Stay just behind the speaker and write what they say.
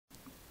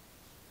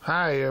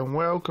Hi and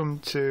welcome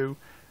to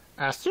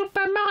a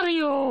Super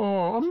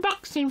Mario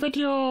unboxing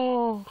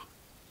video.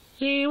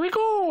 Here we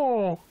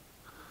go.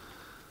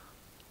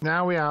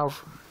 Now we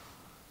have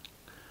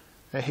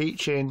a heat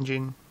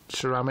changing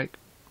ceramic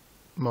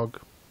mug.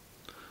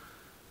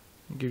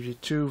 It gives you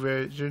two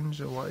versions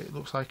of what it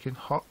looks like in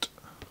hot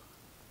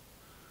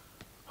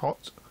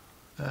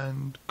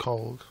and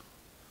cold.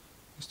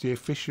 It's the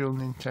official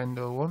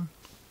Nintendo one.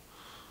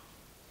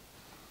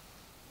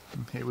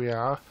 And here we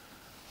are,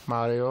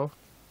 Mario.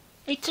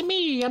 It's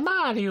me, a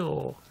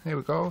Mario. Here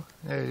we go.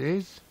 There it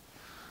is.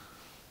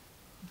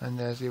 And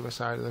there's the other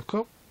side of the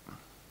cup.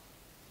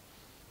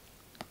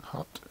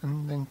 Hot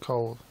and then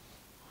cold.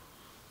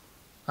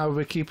 I will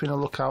be keeping a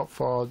lookout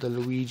for the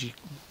Luigi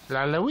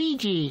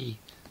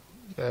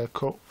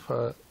cup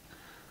for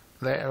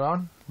later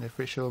on. The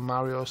official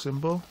Mario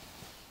symbol.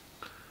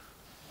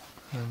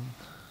 And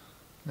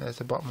there's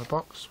the bottom of the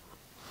box.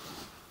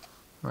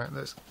 Right,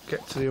 let's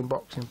get to the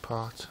unboxing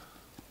part.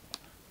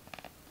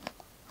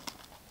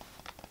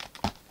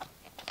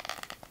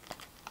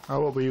 I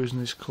won't be using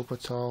this cup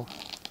at all,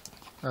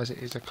 as it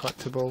is a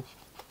collectible.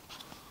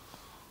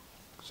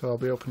 So I'll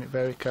be opening it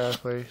very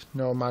carefully.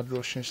 No mad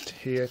rushes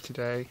here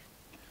today.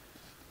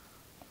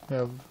 We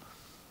have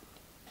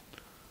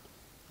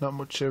not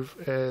much of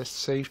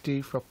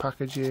safety for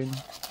packaging,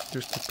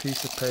 just a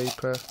piece of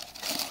paper.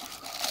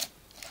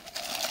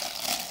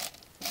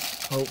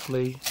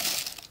 Hopefully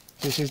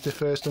this is the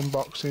first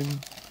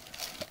unboxing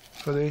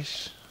for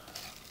this.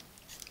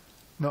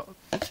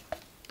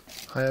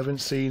 I haven't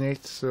seen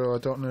it, so I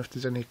don't know if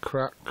there's any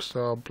cracks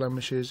or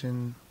blemishes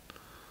on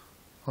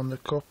the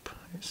cup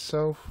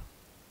itself.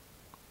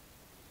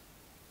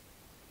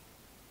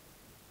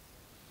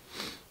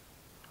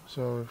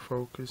 So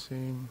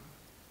focusing.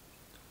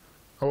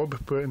 I won't be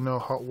putting no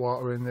hot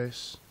water in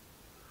this,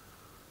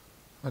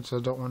 as I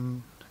don't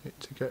want it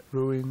to get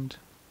ruined.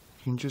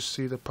 You can just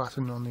see the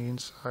pattern on the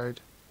inside.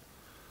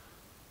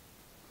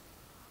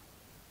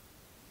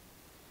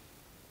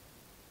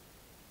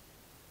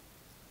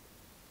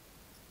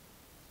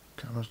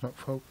 Camera's not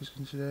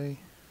focusing today.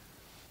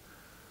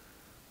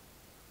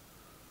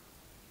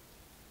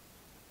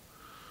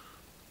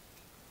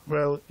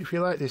 Well, if you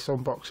like this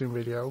unboxing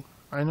video,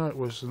 I know it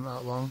wasn't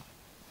that long,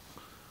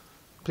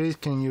 please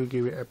can you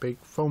give it a big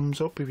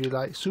thumbs up if you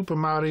like Super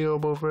Mario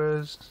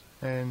Brothers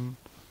and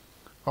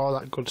all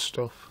that good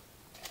stuff.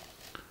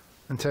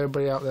 And to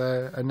everybody out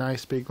there, a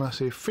nice big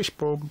massive fish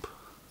bump.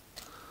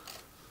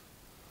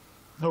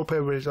 Hope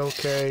everybody's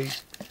okay.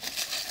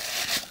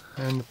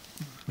 And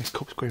my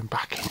cup's going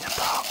back in the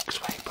box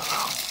where it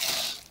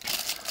belongs.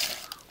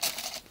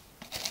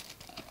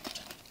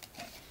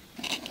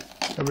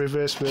 A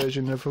reverse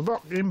version of a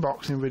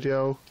unboxing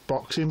video,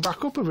 boxing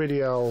back up a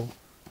video.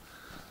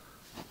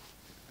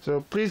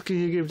 So please can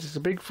you give this a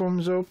big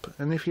thumbs up,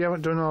 and if you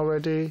haven't done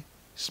already,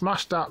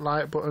 smash that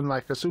like button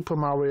like a Super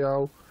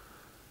Mario,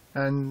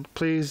 and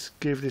please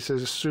give this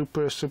as a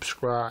super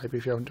subscribe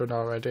if you haven't done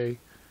already.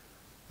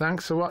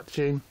 Thanks for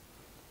watching.